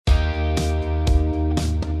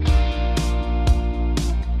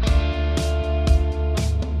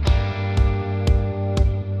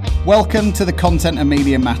Welcome to the Content and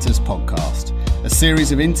Media Matters podcast, a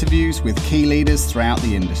series of interviews with key leaders throughout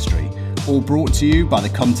the industry, all brought to you by the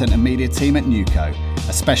Content and Media team at Newco,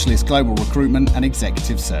 a specialist global recruitment and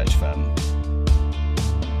executive search firm.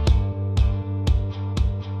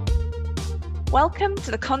 Welcome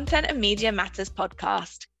to the Content and Media Matters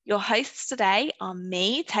podcast. Your hosts today are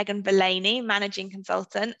me, Tegan Belaney, Managing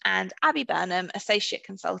Consultant, and Abby Burnham, Associate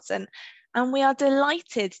Consultant. And we are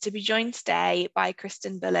delighted to be joined today by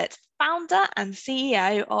Kristan, founder and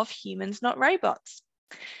CEO of Humans Not Robots.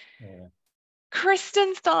 Yeah.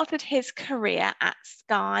 Kristan started his career at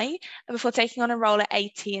Sky before taking on a role at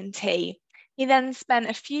AT&T. He then spent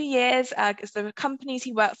a few years as the companies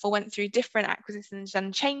he worked for went through different acquisitions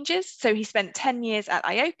and changes. So he spent 10 years at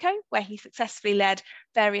IOCO, where he successfully led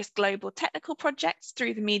various global technical projects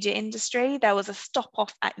through the media industry. There was a stop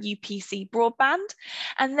off at UPC Broadband.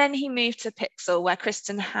 And then he moved to Pixel, where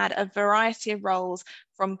Kristan had a variety of roles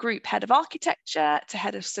from group head of architecture to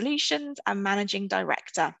head of solutions and managing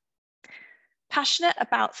director. Passionate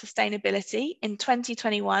about sustainability, in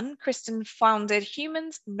 2021, Kristan founded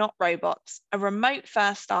Humans Not Robots, a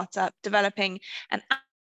remote-first startup developing an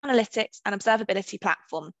analytics and observability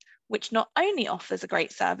platform, which not only offers a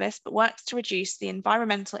great service, but works to reduce the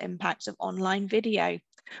environmental impact of online video.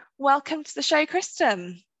 Welcome to the show,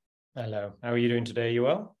 Kristan. Hello, how are you doing today? You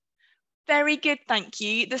well? Very good, thank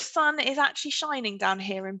you. The sun is actually shining down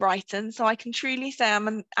here in Brighton, so I can truly say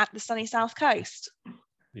I'm at the sunny south coast.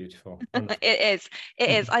 Beautiful. It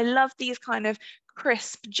is. I love these kind of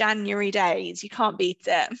crisp January days. You can't beat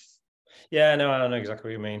it. Yeah, no, I know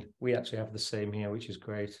exactly what you mean. We actually have the same here, which is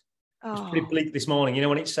great. Oh. It's pretty bleak this morning,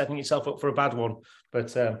 when it's setting itself up for a bad one,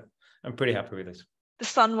 but I'm pretty happy with it. The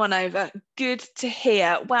sun won over. Good to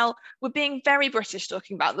hear. Well, we're being very British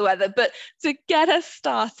talking about the weather, but to get us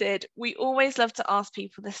started, we always love to ask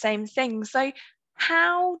people the same thing. So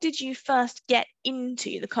how did you first get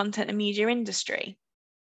into the content and media industry?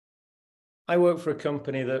 I worked for a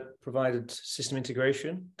company that provided system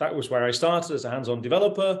integration. That was where I started as a hands-on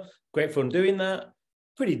developer. Great fun doing that.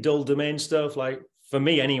 Pretty dull domain stuff, like for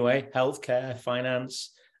me anyway, healthcare,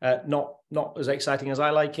 finance, not as exciting as I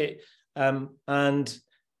like it. And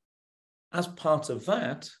as part of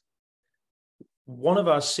that, one of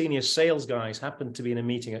our senior sales guys happened to be in a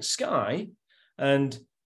meeting at Sky, and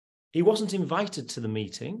he wasn't invited to the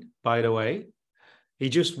meeting, by the way. He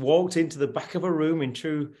just walked into the back of a room in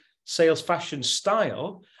true sales fashion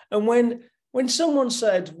style. And when someone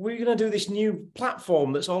said, we're going to do this new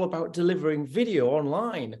platform that's all about delivering video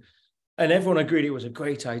online, and everyone agreed it was a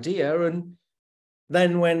great idea. And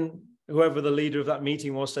then when whoever the leader of that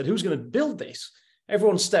meeting was said, who's going to build this?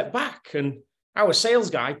 Everyone stepped back, and our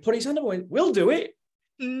sales guy put his hand up and went, we'll do it.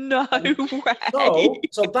 No way.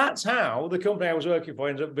 So that's how the company I was working for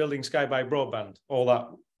ended up building Sky by Broadband all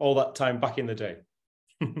that time back in the day.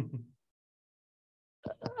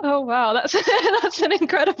 Oh wow, that's an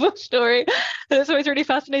incredible story. It's always really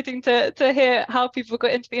fascinating to hear how people got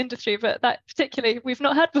into the industry, but that particularly we've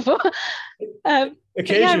not heard before.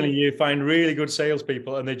 Occasionally, you find really good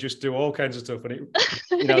salespeople, and they just do all kinds of stuff. And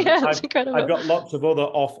it's incredible. I've got lots of other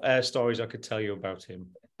off-air stories I could tell you about him.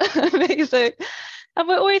 Amazing. And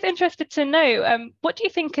we're always interested to know, what do you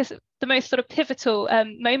think is the most sort of pivotal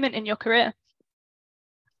moment in your career?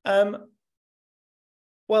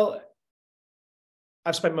 Well,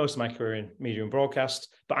 I've spent most of my career in media and broadcast,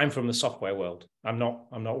 but I'm from the software world. I'm not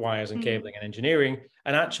wires and cabling and engineering.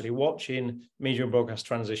 And actually watching media and broadcast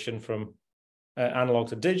transition from analog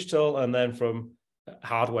to digital, and then from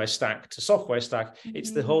hardware stack to software stack, it's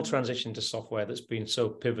the whole transition to software that's been so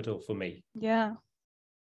pivotal for me. Yeah.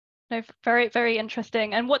 No, very, very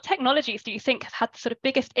interesting. And what technologies do you think have had the sort of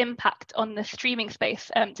biggest impact on the streaming space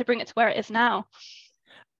to bring it to where it is now?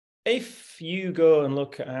 If you go and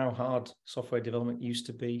look at how hard software development used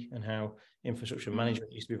to be and how infrastructure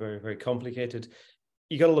management used to be very, very complicated,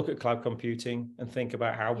 you got to look at cloud computing and think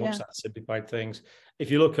about how much that simplified things.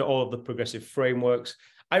 If you look at all of the progressive frameworks,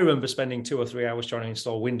 I remember spending 2 or 3 hours trying to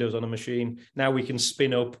install Windows on a machine. Now we can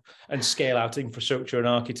spin up and scale out infrastructure and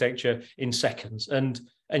architecture in seconds, and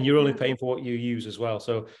you're only paying for what you use as well.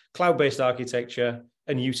 So cloud-based architecture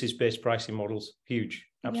and usage-based pricing models, huge.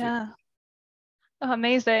 Absolutely. Yeah. Oh,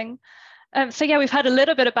 amazing. So we've heard a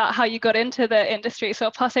little bit about how you got into the industry. So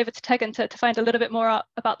I'll pass over to Tegan to find a little bit more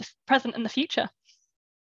about the present and the future.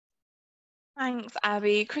 Thanks,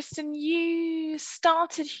 Abby. Kristan, you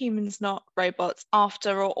started Humans Not Robots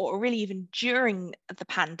after or really even during the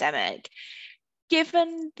pandemic.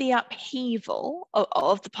 Given the upheaval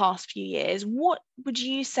of the past few years, what would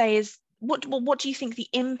you say is what do you think the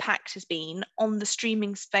impact has been on the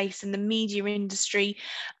streaming space and the media industry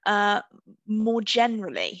more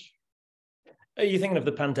generally? Are you thinking of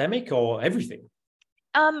the pandemic or everything?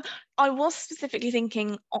 I was specifically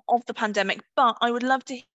thinking of the pandemic, but I would love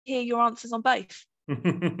to hear your answers on both.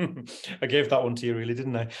 I gave that one to you, really,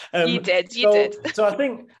 didn't I? You did. So I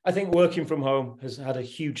think working from home has had a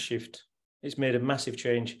huge shift. It's made a massive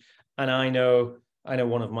change, and I know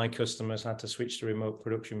one of my customers had to switch to remote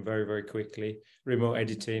production very, very quickly, remote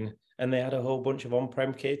editing, and they had a whole bunch of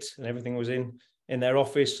on-prem kits, and everything was in their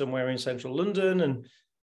office somewhere in central London, and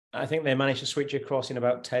I think they managed to switch across in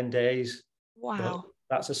about 10 days. Wow. But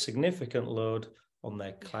that's a significant load on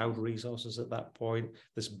their cloud resources at that point.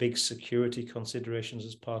 There's big security considerations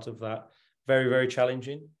as part of that. Very, very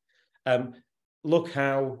challenging. Look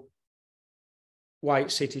how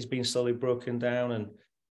White City's been slowly broken down, and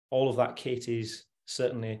all of that kit is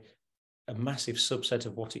certainly a massive subset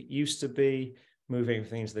of what it used to be. Moving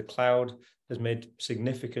everything into the cloud has made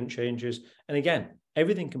significant changes. And again,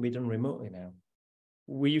 everything can be done remotely now.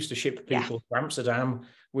 We used to ship people to Amsterdam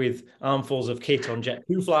with armfuls of kit on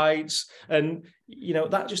Jet2 flights. And,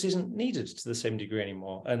 that just isn't needed to the same degree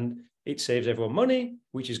anymore. And it saves everyone money,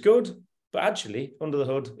 which is good. But actually, under the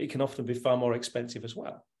hood, it can often be far more expensive as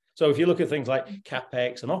well. So if you look at things like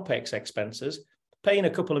CapEx and OpEx expenses, paying a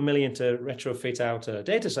couple of million to retrofit out a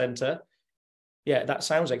data center, yeah, that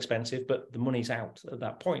sounds expensive, but the money's out at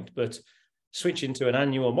that point. But switching to an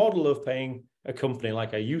annual model of paying a company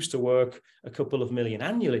like I used to work a couple of million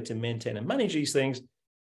annually to maintain and manage these things,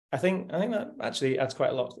 I think that actually adds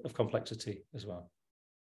quite a lot of complexity as well.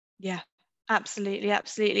 Yeah,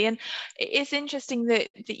 absolutely. And it's interesting that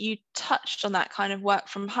you touched on that kind of work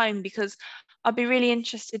from home, because I'd be really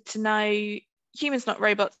interested to know, Humans Not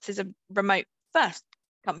Robots is a remote first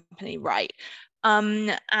company, right?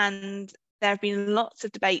 And there have been lots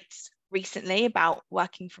of debates recently about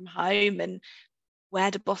working from home and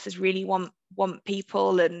where do bosses really want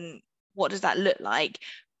people, and what does that look like?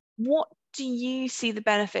 What do you see the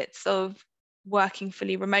benefits of working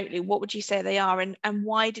fully remotely? What would you say they are, and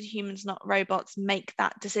why did Humans Not Robots make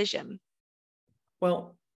that decision?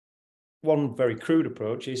 Well, one very crude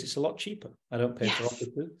approach is it's a lot cheaper. I don't pay for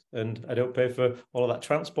offices, and I don't pay for all of that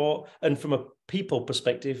transport. And from a people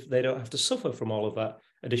perspective, they don't have to suffer from all of that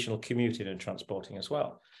additional commuting and transporting as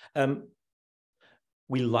well.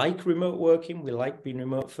 We like remote working. We like being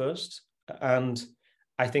remote first. And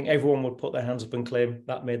I think everyone would put their hands up and claim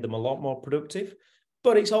that made them a lot more productive.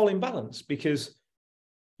 But it's all in balance, because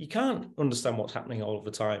you can't understand what's happening all of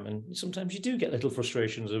the time. And sometimes you do get little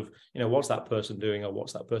frustrations of, what's that person doing, or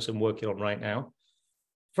what's that person working on right now?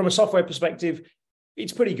 From a software perspective,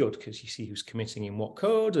 it's pretty good, because you see who's committing in what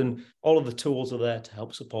code, and all of the tools are there to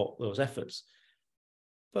help support those efforts.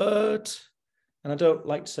 But, and I don't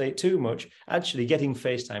like to say it too much, actually getting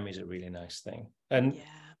FaceTime is a really nice thing. And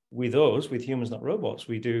with us, with Humans Not Robots,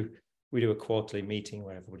 we do a quarterly meeting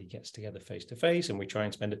where everybody gets together face to face, and we try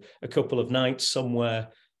and spend a couple of nights somewhere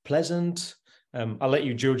pleasant. I'll let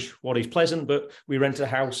you judge what is pleasant, but we rented a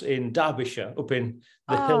house in Derbyshire, up in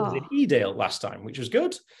the hills in Edale last time, which was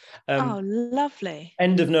good. Lovely.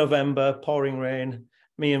 End of November, pouring rain,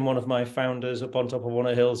 me and one of my founders up on top of one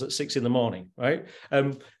of the hills at 6 a.m, right?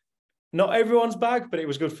 Not everyone's bag, but it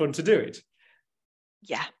was good fun to do it.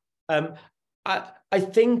 Yeah. I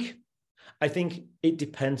think it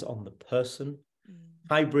depends on the person.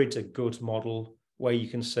 Hybrid's a good model where you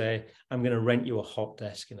can say, I'm going to rent you a hot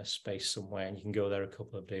desk in a space somewhere, and you can go there a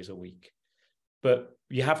couple of days a week. But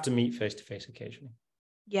you have to meet face-to-face occasionally.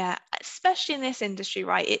 Yeah, especially in this industry,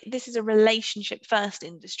 right? This is a relationship-first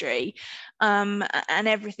industry, and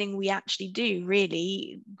everything we actually do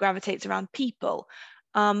really gravitates around people.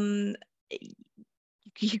 You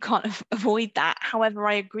can't avoid that. However,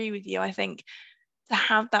 I agree with you. I think to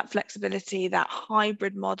have that flexibility, that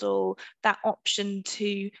hybrid model, that option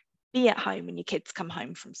to be at home when your kids come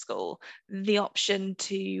home from school, the option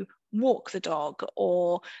to walk the dog,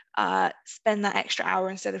 or spend that extra hour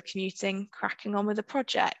instead of commuting, cracking on with a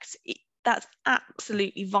project, that's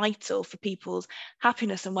absolutely vital for people's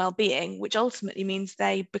happiness and well-being, which ultimately means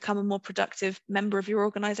they become a more productive member of your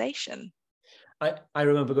organization. I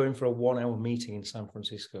remember going for a 1-hour meeting in San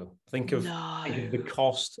Francisco. Think of the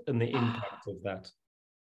cost and the impact of that.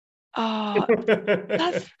 Oh,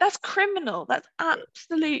 that's criminal. That's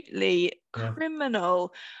absolutely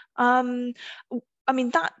criminal. I mean,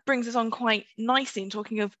 that brings us on quite nicely in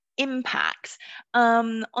talking of impact,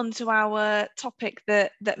 onto our topic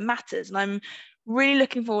that matters. And I'm really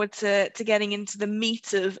looking forward to getting into the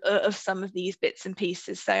meat of some of these bits and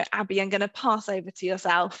pieces. So Abby, I'm going to pass over to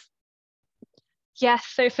yourself. Yes,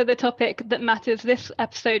 so for the topic that matters this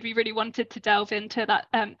episode, we really wanted to delve into that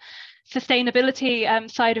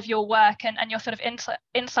sustainability side of your work and your sort of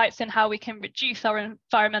insights in how we can reduce our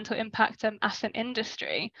environmental impact as an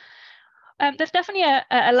industry. There's definitely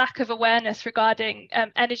a lack of awareness regarding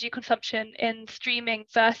energy consumption in streaming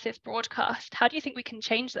versus broadcast. How do you think we can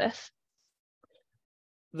change this?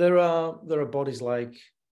 There are bodies like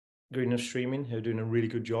Green Enough Streaming who are doing a really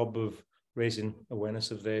good job of raising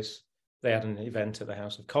awareness of this. They had an event at the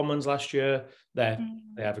House of Commons last year. They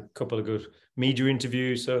have a couple of good media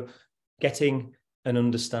interviews. So getting an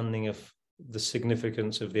understanding of the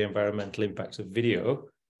significance of the environmental impacts of video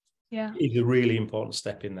is a really important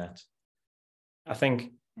step in that. I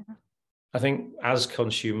think as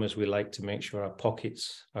consumers, we like to make sure our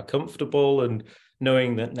pockets are comfortable, and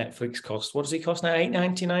knowing that Netflix costs, what does it cost now?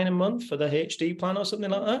 $8.99 a month for the HD plan or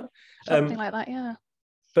something like that? Something like that, yeah.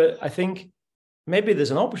 But I think maybe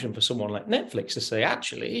there's an option for someone like Netflix to say,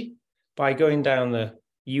 actually, by going down the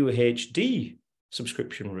UHD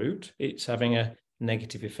subscription route, it's having a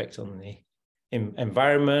negative effect on the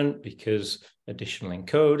environment because additional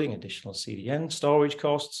encoding, additional CDN storage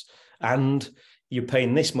costs, and you're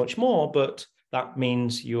paying this much more, but that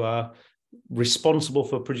means you are responsible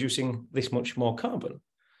for producing this much more carbon.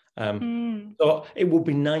 So it would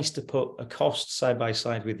be nice to put a cost side by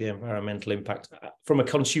side with the environmental impact from a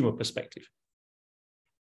consumer perspective.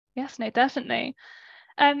 Yes, no, definitely.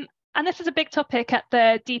 And this is a big topic at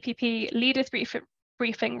the DPP leaders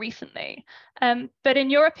briefing recently. But in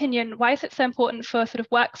your opinion, why is it so important for sort of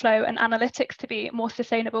workflow and analytics to be more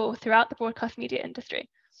sustainable throughout the broadcast media industry?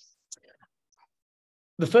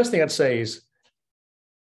 The first thing I'd say is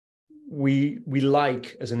we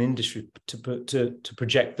like as an industry to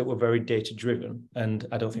project that we're very data driven, and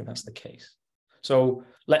I don't think that's the case. So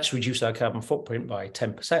let's reduce our carbon footprint by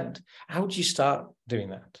 10%. How do you start doing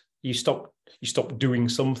that? You stop doing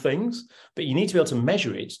some things, but you need to be able to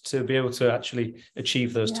measure it to be able to actually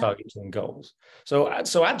achieve those targets and goals. So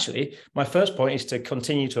actually, my first point is to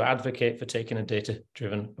continue to advocate for taking a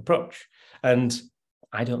data-driven approach. And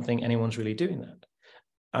I don't think anyone's really doing that.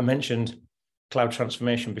 I mentioned cloud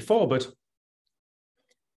transformation before, but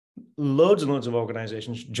loads and loads of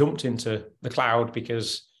organizations jumped into the cloud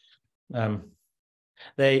because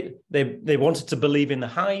they wanted to believe in the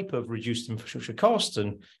hype of reduced infrastructure costs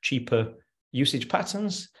and cheaper usage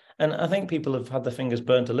patterns. And I think people have had their fingers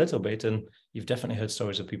burnt a little bit, and you've definitely heard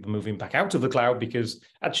stories of people moving back out of the cloud because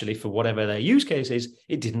actually, for whatever their use case is,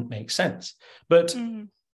 it didn't make sense. But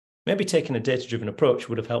maybe taking a data-driven approach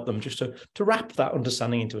would have helped them just to wrap that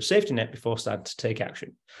understanding into a safety net before starting to take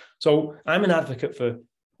action. So I'm an advocate for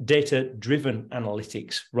data-driven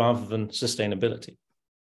analytics rather than sustainability.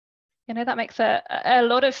 You know, that makes a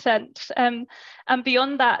lot of sense. And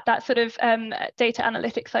beyond that sort of data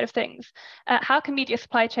analytics side of things, how can media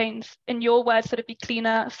supply chains, in your words, sort of be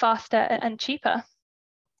cleaner, faster, and cheaper?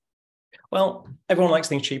 Well, everyone likes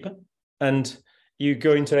things cheaper. And you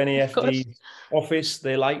go into any FD office,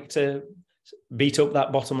 they like to beat up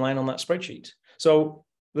that bottom line on that spreadsheet. So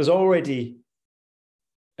there's already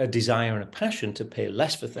a desire and a passion to pay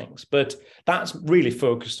less for things, but that's really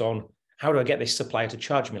focused on how do I get this supplier to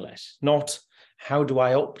charge me less, not how do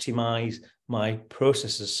I optimize my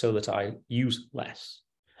processes so that I use less.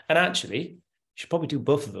 And actually, you should probably do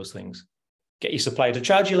both of those things. Get your supplier to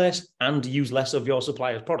charge you less and use less of your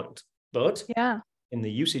supplier's product. But in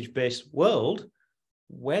the usage-based world,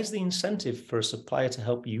 where's the incentive for a supplier to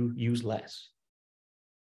help you use less?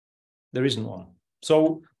 There isn't one.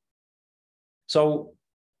 So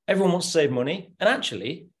everyone wants to save money. And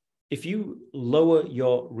actually, if you lower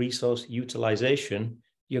your resource utilization,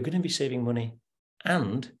 you're going to be saving money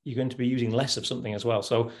and you're going to be using less of something as well.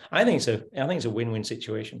 So I think it's a win-win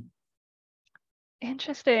situation.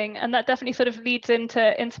 Interesting. And that definitely sort of leads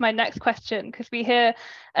into my next question, because we hear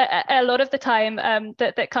a lot of the time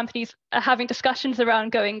that companies are having discussions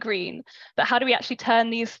around going green, but how do we actually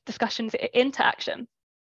turn these discussions into action?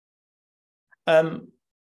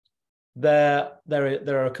 There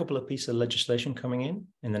are a couple of pieces of legislation coming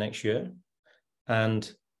in the next year,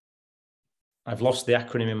 and I've lost the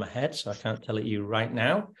acronym in my head, so I can't tell it you right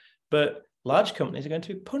now, but large companies are going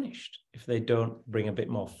to be punished if they don't bring a bit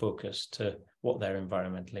more focus to what their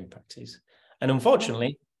environmental impact is. And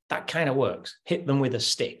unfortunately, that kind of works. Hit them with a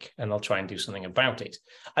stick and they'll try and do something about it.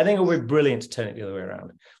 I think it would be brilliant to turn it the other way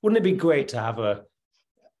around. Wouldn't it be great to have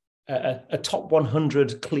a top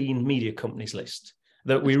 100 clean media companies list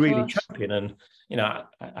that we really champion? And, you know,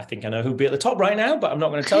 I think I know who'd be at the top right now, but I'm not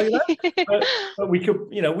going to tell you that. but we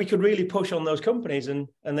could really push on those companies and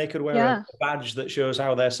they could wear a badge that shows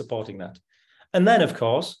how they're supporting that. And then, of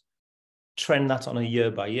course, trend that on a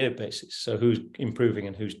year-by-year basis. So who's improving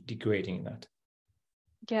and who's degrading in that?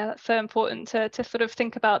 Yeah, that's so important to sort of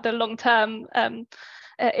think about the long-term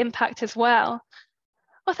impact as well.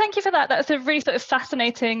 Well, thank you for that. That's a really sort of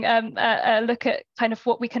fascinating look at kind of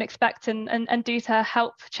what we can expect and do to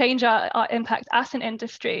help change our impact as an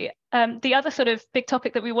industry. The other sort of big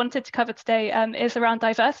topic that we wanted to cover today is around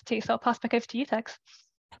diversity. So I'll pass back over to you, Tex.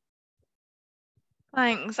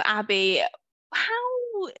 Thanks, Abby.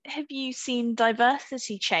 How have you seen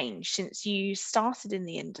diversity change since you started in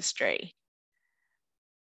the industry?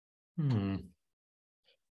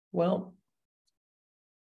 Well,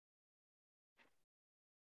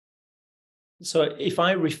 so if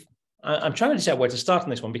I'm trying to decide where to start on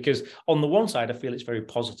this one, because on the one side, I feel it's very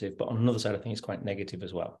positive, but on another side, I think it's quite negative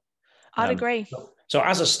as well. I'd agree. So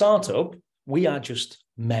as a startup, we are just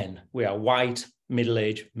men. We are white,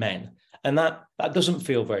 middle-aged men. And that doesn't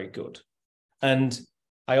feel very good. And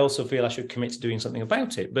I also feel I should commit to doing something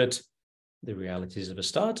about it. But the realities of a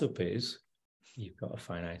startup is you've got a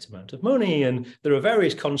finite amount of money, and there are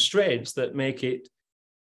various constraints that make it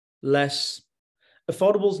less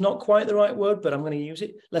affordable is not quite the right word, but I'm going to use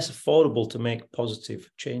it, less affordable to make positive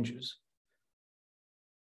changes.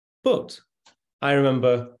 But I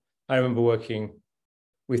remember working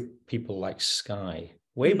with people like Sky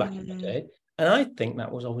way back in the day, and I think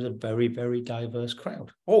that was always a very, very diverse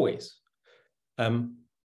crowd, always.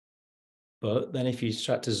 But then if you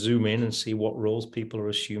start to zoom in and see what roles people are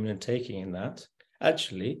assuming and taking in that,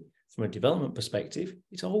 actually, from a development perspective,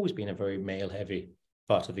 it's always been a very male-heavy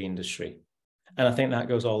part of the industry. And I think that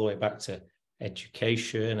goes all the way back to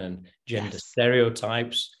education and gender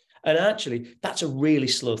stereotypes. And actually, that's a really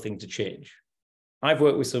slow thing to change. I've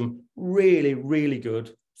worked with some really, really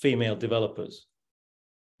good female developers,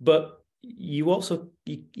 but you also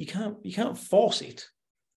you can't force it.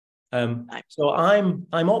 So I'm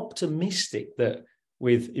optimistic that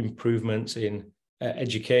with improvements in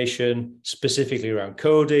education, specifically around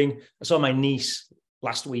coding. I saw my niece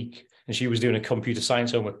last week, and she was doing a computer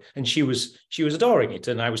science homework, and she was adoring it,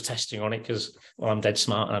 and I was testing on it because, well, I'm dead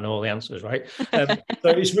smart and I know all the answers, right? So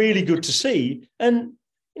it's really good to see. And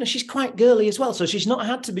she's quite girly as well, so she's not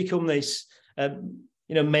had to become this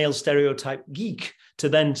male stereotype geek to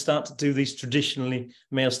then start to do these traditionally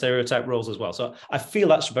male stereotype roles as well. So I feel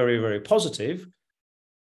that's very, very positive.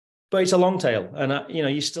 But it's a long tail, and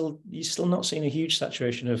you're still not seeing a huge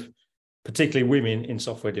saturation of particularly women in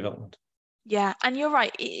software development. Yeah, and you're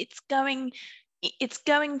right. It's going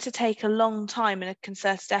to take a long time and a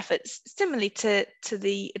concerted effort. Similarly to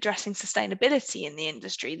the addressing sustainability in the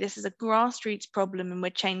industry, this is a grassroots problem, and we're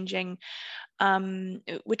changing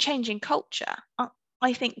culture.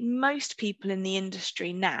 I think most people in the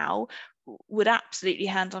industry now would absolutely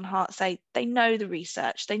hand on heart say they know the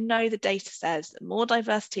research, they know the data says that more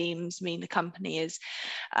diverse teams mean the company is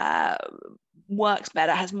works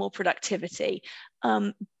better, has more productivity.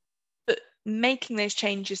 But making those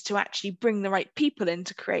changes to actually bring the right people in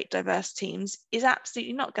to create diverse teams is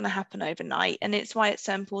absolutely not going to happen overnight. And it's why it's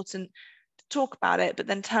so important to talk about it, but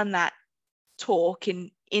then turn that talk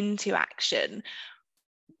into action.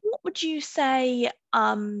 What would you say,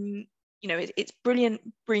 it's brilliant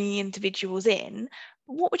bringing individuals in,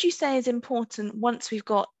 but what would you say is important once we've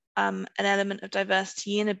got an element of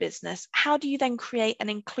diversity in a business? How do you then create an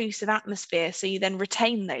inclusive atmosphere so you then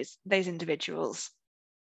retain those individuals?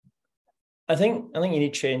 I think you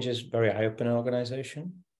need changes very high up in an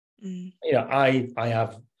organization. I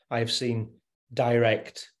have seen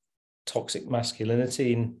direct toxic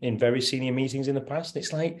masculinity in very senior meetings in the past.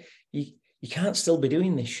 It's like you can't still be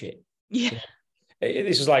doing this shit. Yeah.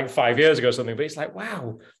 This was like 5 years ago or something, but it's like,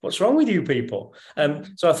 wow, what's wrong with you people?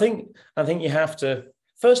 So I think you have to,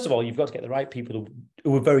 first of all, you've got to get the right people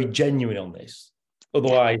who are very genuine on this.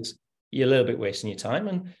 Otherwise, you're a little bit wasting your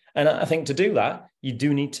time. And I think to do that, you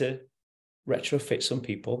do need to retrofit some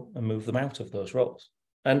people and move them out of those roles.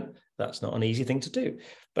 And that's not an easy thing to do.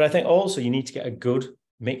 But I think also you need to get a good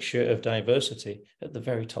mixture of diversity at the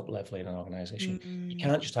very top level in an organization. You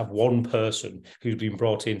can't just have one person who's been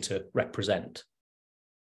brought in to represent.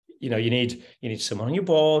 You need someone on your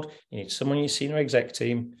board, you need someone on your senior exec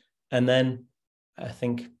team, and then I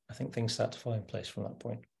think things start to fall in place from that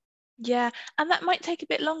point. Yeah, and that might take a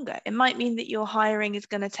bit longer. It might mean that your hiring is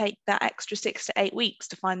going to take that extra 6 to 8 weeks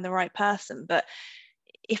to find the right person. But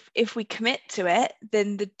if we commit to it,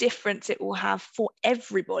 then the difference it will have for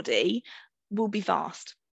everybody will be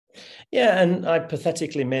vast. Yeah, and I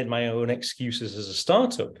pathetically made my own excuses as a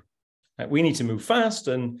startup. We need to move fast,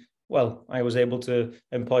 and well, I was able to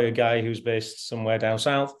employ a guy who's based somewhere down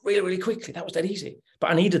south really, really quickly. That was dead easy.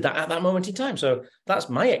 But I needed that at that moment in time. So that's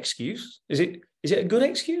my excuse. Is it a good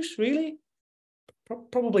excuse, really?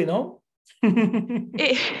 Probably not.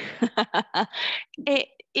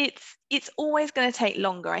 It's always going to take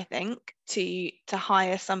longer, I think, to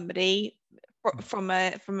hire somebody from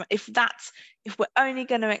if we're only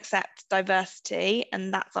going to accept diversity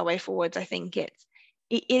and that's our way forward. I think it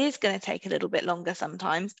is going to take a little bit longer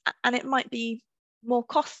sometimes, and it might be more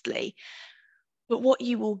costly. But what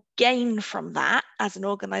you will gain from that as an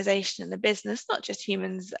organization and a business, not just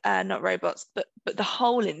humans, not robots, but the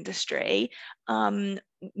whole industry,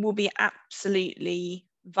 will be absolutely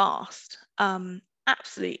vast.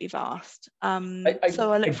 Absolutely vast.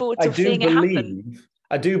 So I look forward to seeing it happen.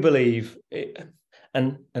 I do believe,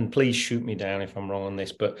 and please shoot me down if I'm wrong on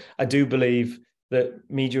this, but I do believe that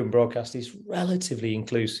media and broadcast is relatively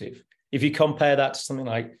inclusive. If you compare that to something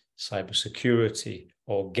like cybersecurity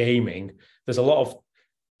or gaming, there's a lot of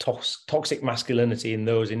toxic masculinity in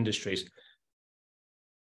those industries.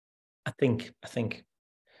 I think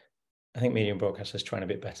media and broadcast is trying a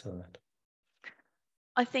bit better than that.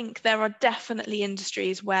 I think there are definitely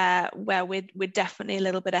industries where we're definitely a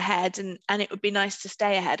little bit ahead, and it would be nice to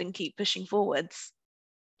stay ahead and keep pushing forwards,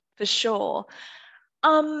 for sure.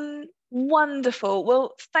 Wonderful.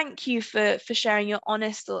 Well, thank you for sharing your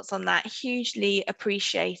honest thoughts on that. Hugely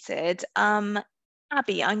appreciated.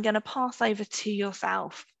 Abby, I'm going to pass over to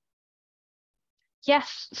yourself.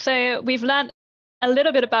 Yes, so we've learned a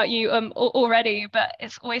little bit about you already, but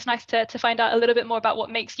it's always nice to find out a little bit more about what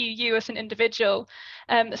makes you as an individual.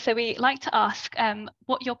 So we like to ask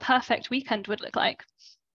what your perfect weekend would look like.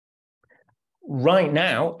 Right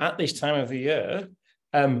now, at this time of the year,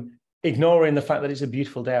 ignoring the fact that it's a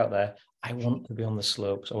beautiful day out there, I want to be on the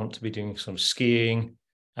slopes. I want to be doing some skiing.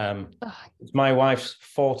 It's my wife's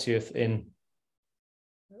 40th in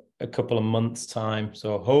a couple of months' time.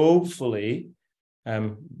 So hopefully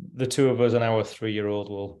the two of us and our 3-year-old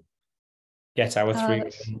will get our 3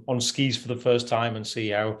 on skis for the first time and see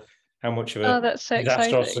how much of a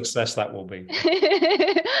disaster or success that will be.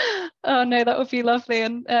 Oh no, that would be lovely.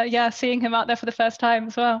 And seeing him out there for the first time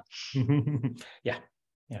as well. Yeah,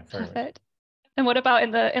 very perfect. right. And what about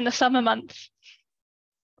in the summer months?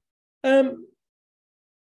 I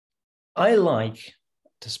like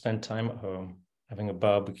to spend time at home, having a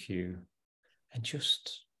barbecue, and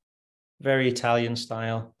just very Italian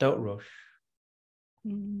style. Don't rush.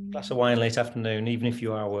 Glass of wine late afternoon, even if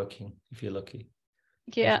you are working, if you're lucky.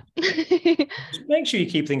 Yeah. Just make sure you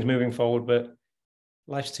keep things moving forward, but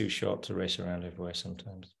life's too short to race around everywhere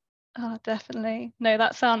sometimes. Oh, definitely. No,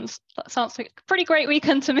 that sounds like a pretty great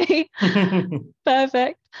weekend to me.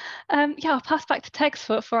 Perfect. I'll pass back to Tex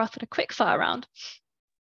for our sort of quick fire round.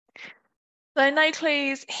 So no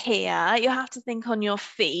clues here. You have to think on your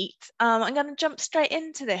feet. I'm going to jump straight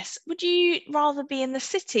into this. Would you rather be in the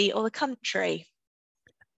city or the country?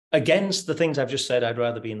 Against the things I've just said, I'd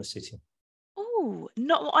rather be in the city. Oh,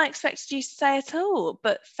 not what I expected you to say at all,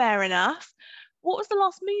 but fair enough. What was the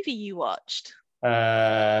last movie you watched?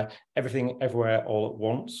 Everything, Everywhere, All at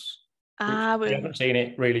Once. We haven't seen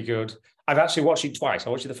it. Really good. I've actually watched it twice. I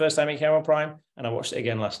watched it the first time it came on Prime, and I watched it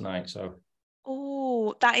again last night. So.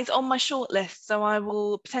 Oh, that is on my short list, so I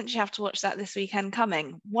will potentially have to watch that this weekend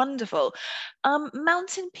coming. Wonderful.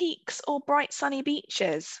 Mountain peaks or bright sunny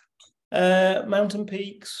beaches? Mountain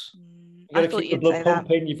peaks. You've got to keep the blood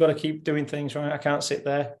pumping. You've got to keep doing things right. I can't sit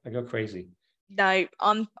there. I go crazy. No,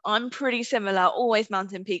 I'm pretty similar. Always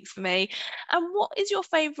mountain peaks for me. And what is your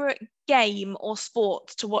favourite game or sport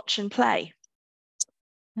to watch and play?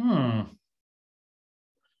 I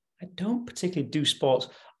don't particularly do sports.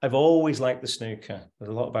 I've always liked the snooker. There's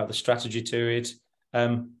a lot about the strategy to it.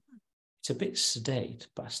 It's a bit sedate,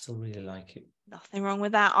 but I still really like it. Nothing wrong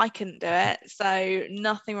with that. I couldn't do it, so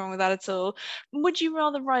nothing wrong with that at all. Would you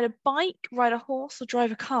rather ride a bike, ride a horse, or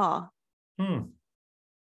drive a car?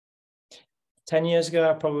 10 years ago,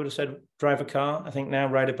 I probably would have said drive a car. I think now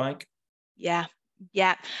ride a bike. Yeah.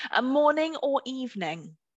 A morning or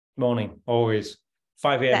evening? Morning, always.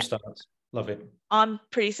 5 a.m. starts. Love it. I'm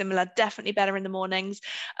pretty similar. Definitely better in the mornings.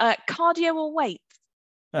 Cardio or weights?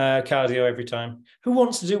 Cardio every time. Who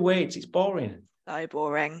wants to do weights? It's boring. So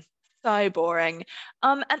boring.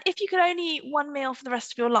 And if you could only eat one meal for the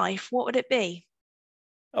rest of your life, what would it be?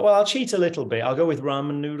 Oh, well, I'll cheat a little bit. I'll go with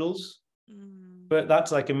ramen noodles. But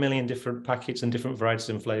that's like a million different packets and different varieties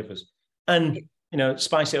and flavors. And,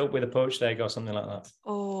 spice it up with a poached egg or something like that.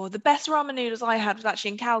 Oh, the best ramen noodles I had was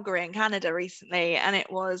actually in Calgary in Canada recently, and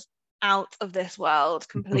it was out of this world,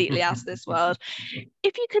 completely out of this world.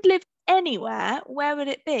 If you could live anywhere, where would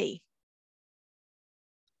it be?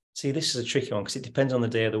 See, this is a tricky one because it depends on the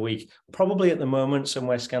day of the week. Probably at the moment,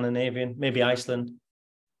 somewhere Scandinavian, maybe Iceland.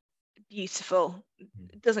 Beautiful.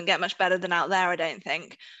 It doesn't get much better than out there, I don't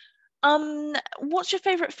think. What's your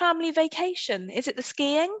favourite family vacation? Is it the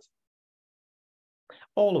skiing?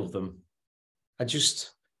 All of them.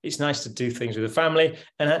 It's nice to do things with the family,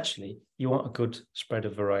 and actually you want a good spread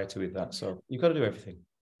of variety with that. So you've got to do everything.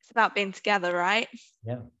 It's about being together, right?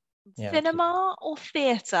 Yeah. Cinema or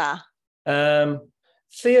theatre?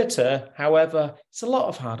 Theatre, however, it's a lot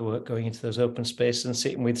of hard work going into those open spaces and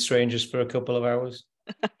sitting with strangers for a couple of hours.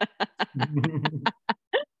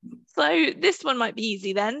 So this one might be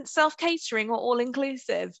easy then. Self-catering or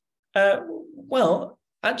all-inclusive? Well,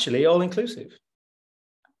 actually, all-inclusive.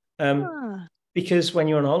 Because when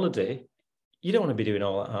you're on holiday, you don't want to be doing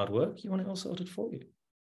all that hard work. You want it all sorted for you.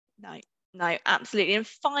 No, absolutely. And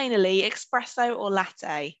finally, espresso or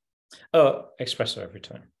latte? Oh, espresso every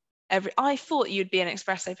time. I thought you'd be an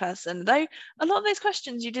espresso person, though a lot of those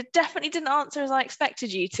questions you definitely didn't answer as I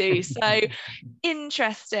expected you to. So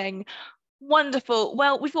interesting. Wonderful.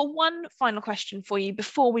 Well, we've got one final question for you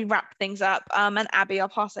before we wrap things up. And Abby, I'll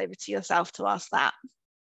pass over to yourself to ask that.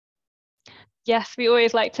 Yes, we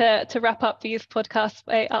always like to wrap up these podcasts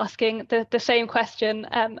by asking the same question,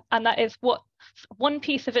 and that is, what one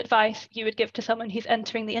piece of advice you would give to someone who's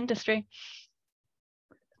entering the industry?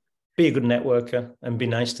 Be a good networker and be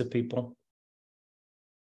nice to people.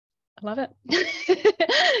 I love it.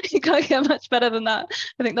 You can't get much better than that.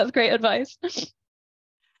 I think that's great advice.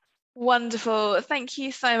 Wonderful. Thank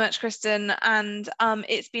you so much, Kristan. And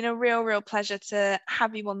it's been a real pleasure to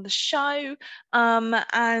have you on the show,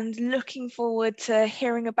 and looking forward to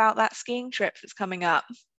hearing about that skiing trip that's coming up.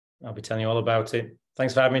 I'll be telling you all about it.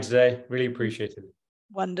 Thanks for having me today. Really appreciate it.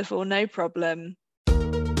 Wonderful. No problem.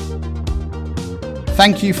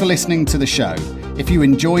 Thank you for listening to the show. If you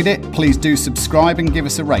enjoyed it, please do subscribe and give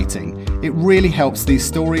us a rating. It really helps these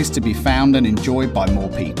stories to be found and enjoyed by more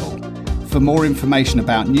people. For more information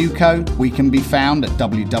about Neuco, we can be found at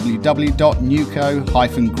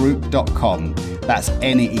www.neuco-group.com. That's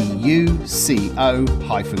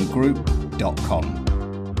neuco-group.com.